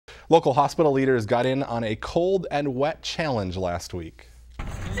Local hospital leaders got in on a cold and wet challenge last week.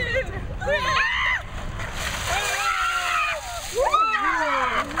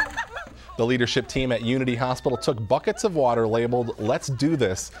 The leadership team at Unity Hospital took buckets of water labeled "Let's Do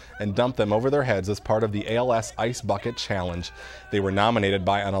This" and dumped them over their heads as part of the ALS Ice Bucket Challenge. They were nominated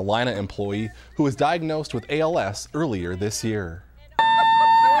by an Allina employee who was diagnosed with ALS earlier this year.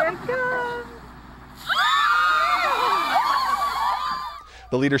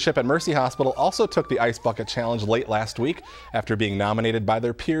 The leadership at Mercy Hospital also took the Ice Bucket Challenge late last week after being nominated by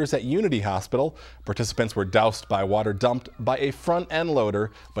their peers at Unity Hospital. Participants were doused by water dumped by a front-end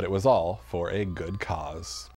loader, but it was all for a good cause.